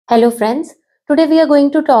Hello friends, today we are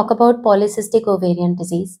going to talk about polycystic ovarian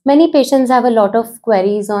disease. Many patients have a lot of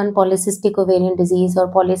queries on polycystic ovarian disease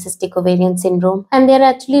or polycystic ovarian syndrome and they are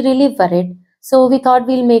actually really worried. So we thought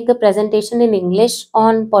we'll make a presentation in English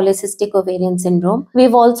on polycystic ovarian syndrome.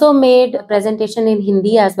 We've also made a presentation in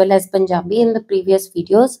Hindi as well as Punjabi in the previous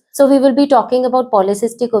videos. So we will be talking about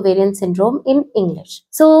polycystic ovarian syndrome in English.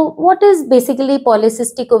 So what is basically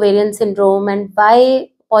polycystic ovarian syndrome and why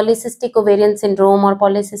polycystic ovarian syndrome or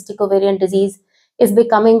polycystic ovarian disease is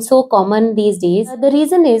becoming so common these days? The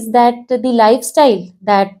reason is that the lifestyle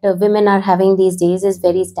that women are having these days is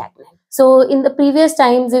very stagnant. So in the previous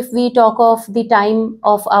times, if we talk of the time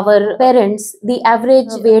of our parents, the average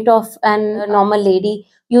weight of a normal lady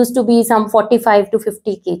used to be some 45 to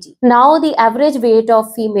 50 kg. Now the average weight of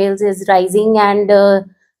females is rising and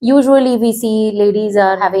usually we see ladies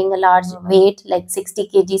are having a large weight like 60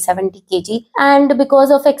 kg, 70 kg, and because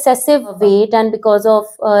of excessive weight and because of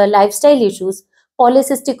lifestyle issues,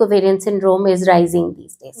 polycystic ovarian syndrome is rising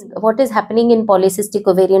these days. What is happening in polycystic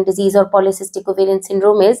ovarian disease or polycystic ovarian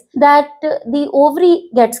syndrome is that the ovary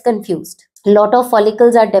gets confused. A lot of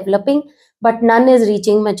follicles are developing, but none is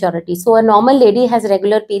reaching maturity. So a normal lady has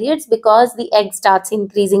regular periods because the egg starts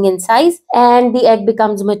increasing in size and the egg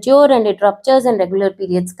becomes mature and it ruptures and regular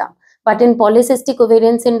periods come. But in polycystic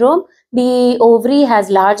ovarian syndrome, the ovary has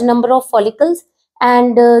large number of follicles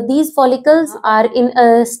and these follicles are in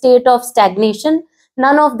a state of stagnation.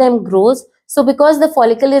 None of them grows. So because the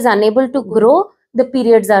follicle is unable to grow, the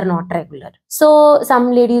periods are not regular. So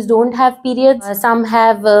some ladies don't have periods, some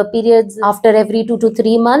have periods after every 2 to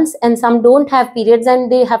 3 months, and some don't have periods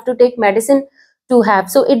and they have to take medicine to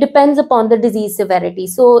have. So it depends upon the disease severity.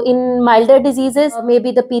 So in milder diseases,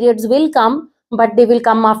 maybe the periods will come, but they will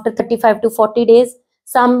come after 35 to 40 days.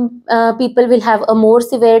 Some people will have a more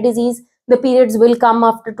severe disease. The periods will come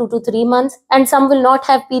after 2 to 3 months, and some will not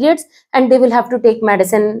have periods and they will have to take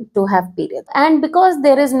medicine to have periods. And because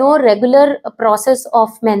there is no regular process of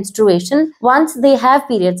menstruation, once they have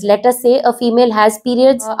periods, let us say a female has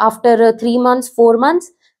periods after 3 months, 4 months,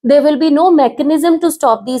 there will be no mechanism to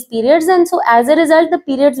stop these periods, and so as a result the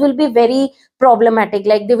periods will be very problematic,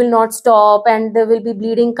 like they will not stop and they will be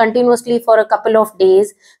bleeding continuously for a couple of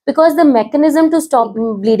days because the mechanism to stop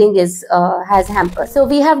bleeding is has hampered. So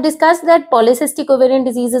we have discussed that polycystic ovarian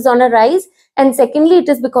disease is on a rise, and secondly it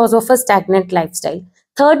is because of a stagnant lifestyle.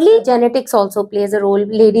 Thirdly, genetics also plays a role.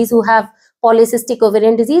 Ladies who have polycystic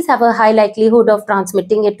ovarian disease have a high likelihood of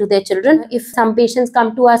transmitting it to their children. If some patients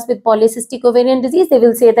come to us with polycystic ovarian disease, they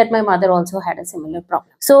will say that my mother also had a similar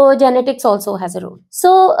problem. So genetics also has a role.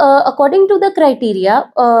 So according to the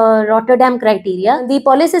criteria, Rotterdam criteria, the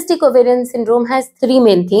polycystic ovarian syndrome has 3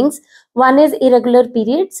 main things. One is irregular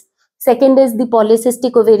periods. Second is the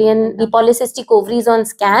polycystic ovaries on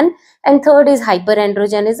scan. And third is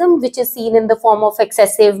hyperandrogenism, which is seen in the form of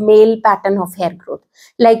excessive male pattern of hair growth.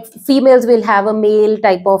 Like females will have a male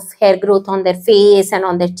type of hair growth on their face and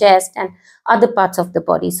on their chest and other parts of the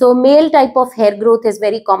body. So male type of hair growth is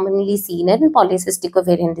very commonly seen in polycystic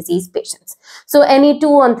ovarian disease patients. So any 2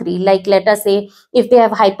 on 3, like let us say if they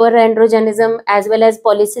have hyperandrogenism as well as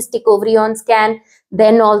polycystic ovary on scan,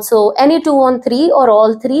 then also any 2 on 3 or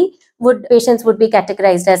all 3 patients would be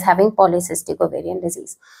categorized as having polycystic ovarian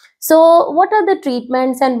disease. So what are the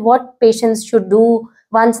treatments and what patients should do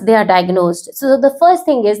once they are diagnosed? So the first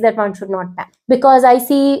thing is that one should not panic, because I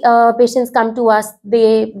see patients come to us,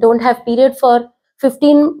 they don't have period for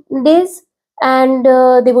 15 days and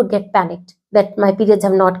they would get panicked that my periods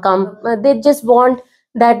have not come. They just want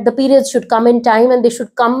that the periods should come in time and they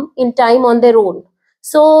should come in time on their own.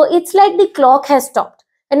 So it's like the clock has stopped.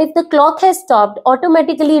 And if the clock has stopped,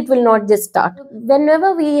 automatically it will not just start.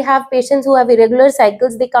 Whenever we have patients who have irregular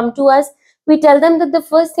cycles, they come to us, we tell them that the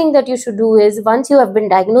first thing that you should do is, once you have been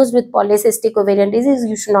diagnosed with polycystic ovarian disease,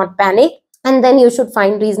 you should not panic, and then you should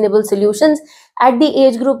find reasonable solutions at the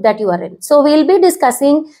age group that you are in. So we'll be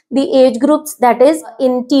discussing the age groups, that is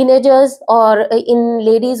in teenagers or in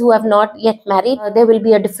ladies who have not yet married. There will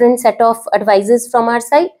be a different set of advices from our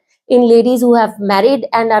side. In ladies who have married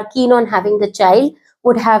and are keen on having a child,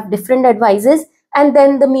 would have different advices, and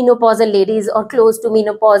then the menopausal ladies or close to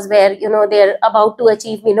menopause where they're about to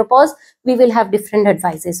achieve menopause, we will have different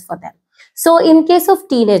advices for them. So in case of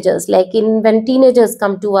teenagers, like when teenagers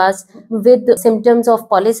come to us with symptoms of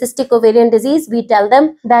polycystic ovarian disease, we tell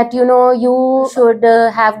them that you should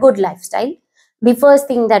have good lifestyle. The first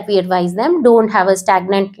thing that we advise them, don't have a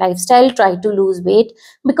stagnant lifestyle, try to lose weight,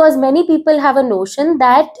 because many people have a notion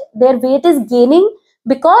that their weight is gaining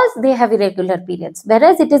because they have irregular periods,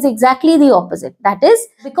 whereas it is exactly the opposite. That is,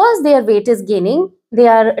 because their weight is gaining, they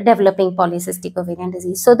are developing polycystic ovarian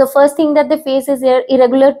disease. So the first thing that they face is their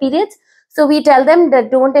irregular periods. So we tell them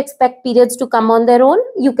that don't expect periods to come on their own.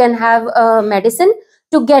 You can have a medicine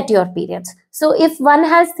to get your periods. So if one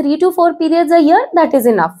has 3 to 4 periods a year, that is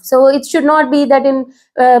enough. So it should not be that in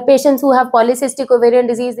patients who have polycystic ovarian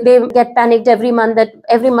disease, they get panicked every month that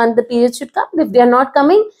every month the periods should come. If they are not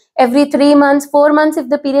coming, every 3 months, 4 months, if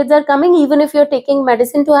the periods are coming, even if you're taking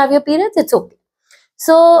medicine to have your periods, it's okay.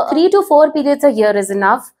 So 3 to 4 periods a year is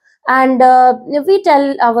enough. And we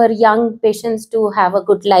tell our young patients to have a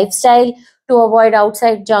good lifestyle, to avoid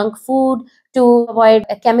outside junk food, to avoid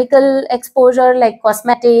a chemical exposure like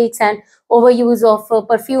cosmetics and overuse of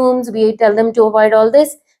perfumes. We tell them to avoid all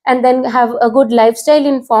this, and then have a good lifestyle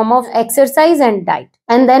in form of exercise and diet.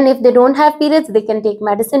 And then if they don't have periods, they can take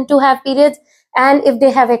medicine to have periods. And if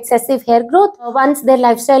they have excessive hair growth, once their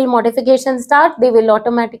lifestyle modifications start, they will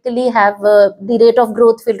automatically have the rate of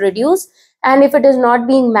growth will reduce. And if it is not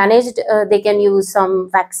being managed, they can use some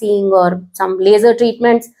waxing or some laser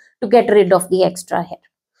treatments to get rid of the extra hair.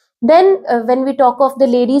 Then when we talk of the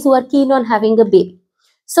ladies who are keen on having a baby,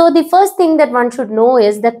 so the first thing that one should know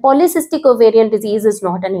is that polycystic ovarian disease is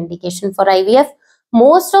not an indication for IVF.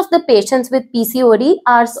 Most of the patients with PCOD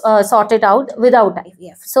are sorted out without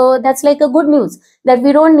IVF. So that's like a good news that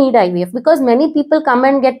we don't need IVF, because many people come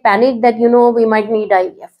and get panicked that, we might need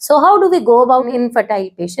IVF. So how do we go about an infertile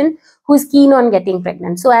patient who is keen on getting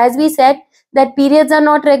pregnant? So as we said, that periods are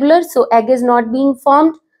not regular, so egg is not being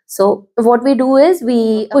formed. So what we do is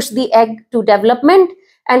we push the egg to development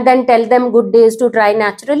and then tell them good days to try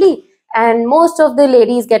naturally. And most of the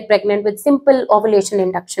ladies get pregnant with simple ovulation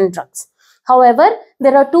induction drugs. However,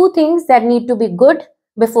 there are 2 things that need to be good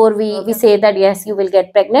before we say that yes, you will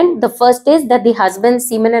get pregnant. The first is that the husband's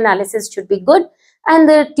semen analysis should be good and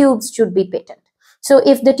the tubes should be patent. So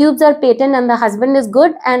if the tubes are patent and the husband is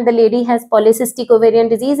good and the lady has polycystic ovarian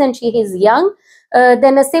disease and she is young,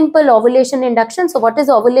 then a simple ovulation induction. So what is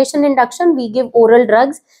ovulation induction? We give oral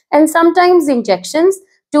drugs and sometimes injections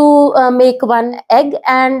to make one egg,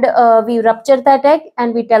 and we rupture that egg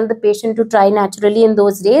and we tell the patient to try naturally in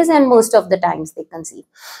those days, and most of the times they conceive.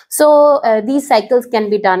 So these cycles can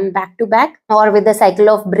be done back to back or with a cycle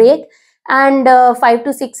of break, and 5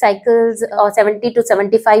 to 6 cycles or 70 to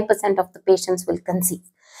 75% of the patients will conceive.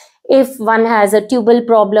 If one has a tubal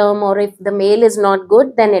problem or if the male is not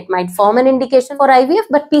good, then it might form an indication for IVF,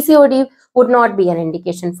 but PCOD would not be an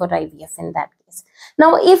indication for IVF in that case.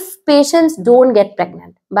 Now, if patients don't get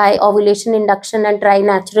pregnant by ovulation induction and try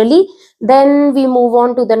naturally, then we move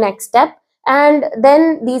on to the next step, and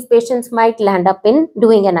then these patients might land up in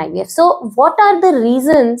doing an IVF. So what are the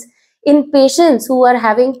reasons in patients who are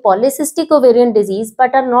having polycystic ovarian disease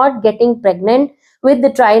but are not getting pregnant with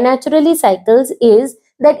the try naturally cycles is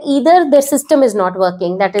that either their system is not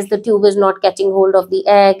working, that is the tube is not catching hold of the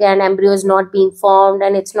egg and embryo is not being formed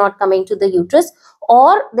and it's not coming to the uterus,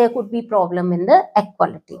 or there could be problem in the egg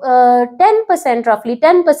quality. 10%, roughly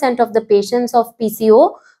 10% of the patients of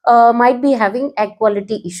PCO might be having egg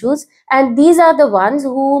quality issues, and these are the ones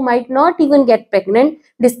who might not even get pregnant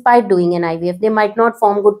despite doing an IVF. They might not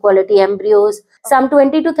form good quality embryos. Some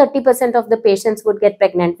 20 to 30% of the patients would get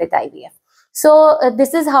pregnant with IVF. So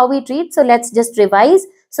this is how we treat. So let's just revise.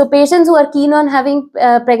 So patients who are keen on having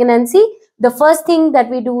pregnancy, the first thing that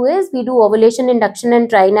we do is we do ovulation induction and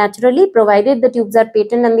try naturally, provided the tubes are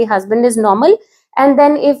patent and the husband is normal. And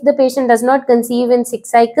then if the patient does not conceive in 6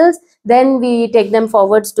 cycles, then we take them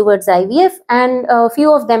forwards towards IVF, and a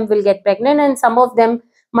few of them will get pregnant and some of them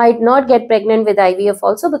might not get pregnant with IVF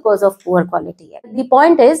also because of poor quality. The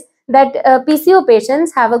point is that PCO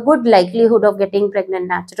patients have a good likelihood of getting pregnant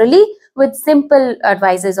naturally with simple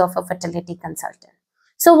advices of a fertility consultant.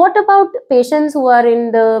 So what about patients who are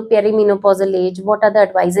in the perimenopausal age? What are the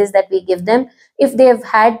advices that we give them if they have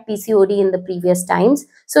had PCOD in the previous times?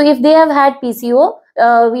 So if they have had PCO,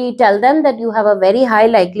 we tell them that you have a very high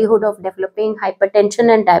likelihood of developing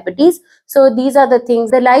hypertension and diabetes. So these are the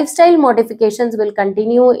things. The lifestyle modifications will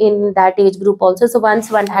continue in that age group also. So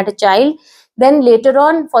once one had a child, then later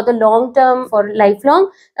on for the long term, for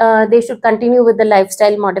lifelong, they should continue with the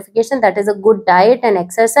lifestyle modification, that is a good diet and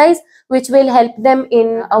exercise, which will help them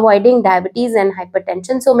in avoiding diabetes and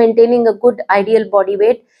hypertension. So maintaining a good ideal body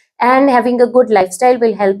weight and having a good lifestyle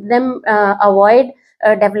will help them avoid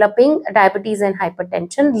developing diabetes and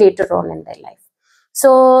hypertension later on in their life.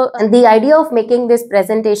 So the idea of making this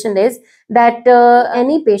presentation is that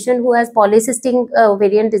any patient who has polycystic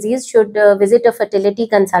ovarian disease should visit a fertility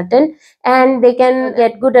consultant, and they can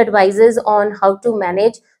get good advices on how to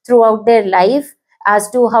manage throughout their life as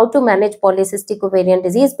to how to manage polycystic ovarian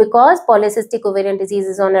disease, because polycystic ovarian disease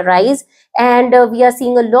is on a rise, and we are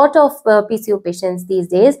seeing a lot of PCO patients these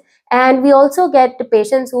days. And we also get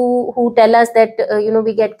patients who tell us that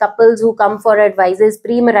we get couples who come for advices,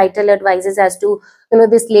 premarital advices, as to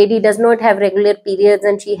this lady does not have regular periods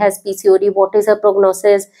and she has PCOD, what is her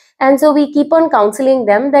prognosis? And so we keep on counseling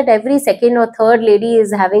them that every second or third lady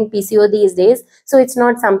is having PCO these days, so it's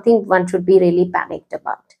not something one should be really panicked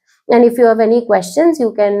about. And if you have any questions,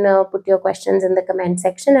 you can put your questions in the comment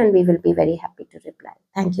section and we will be very happy to reply.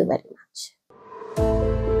 Thank you very much.